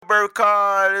birth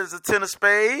card is the Ten of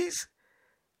Spades.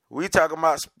 We talking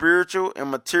about spiritual and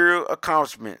material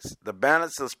accomplishments. The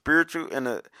balance of spiritual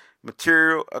and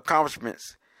material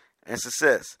accomplishments and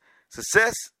success.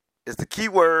 Success is the key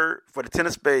word for the Ten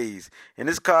of Spades. And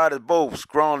this card is both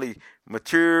strongly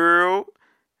material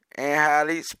and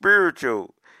highly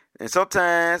spiritual. And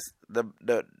sometimes the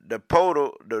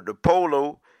polo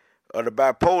or the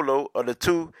bipolar of the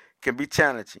two can be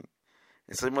challenging.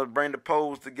 And so you must bring the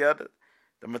poles together,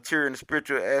 the material and the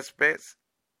spiritual aspects.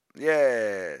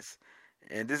 Yes.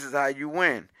 And this is how you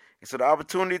win. And so the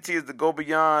opportunity is to go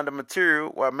beyond the material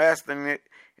while mastering it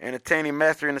and attaining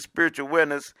mastery in the spiritual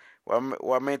awareness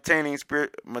while maintaining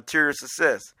material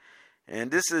success. And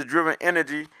this is driven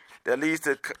energy that leads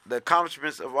to the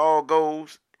accomplishments of all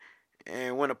goals.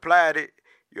 And when applied,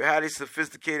 your highly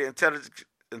sophisticated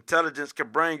intelligence can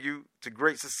bring you to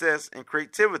great success and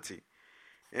creativity.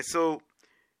 And so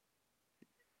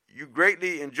you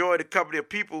greatly enjoy the company of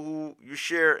people who you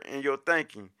share in your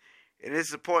thinking. And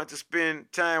it's important to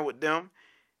spend time with them,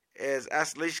 as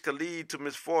isolation can lead to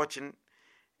misfortune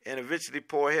and eventually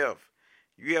poor health.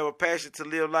 You have a passion to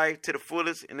live life to the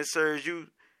fullest, and it serves you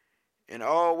in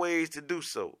all ways to do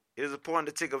so. It is important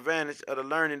to take advantage of the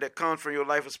learning that comes from your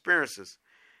life experiences.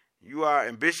 You are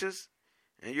ambitious,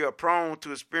 and you are prone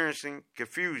to experiencing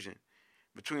confusion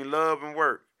between love and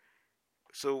work.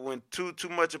 So when too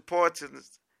much importance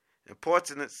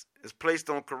is placed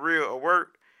on career or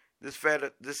work, this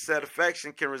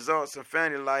satisfaction can result in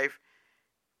family life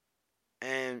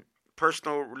and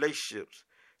personal relationships.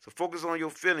 So focus on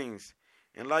your feelings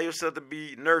and allow yourself to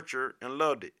be nurtured and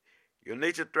loved. Your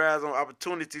nature thrives on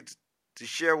opportunity to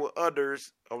share with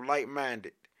others of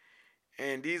like-minded.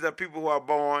 And these are people who are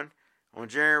born on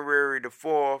January the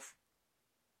 4th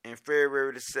and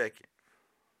February the 2nd.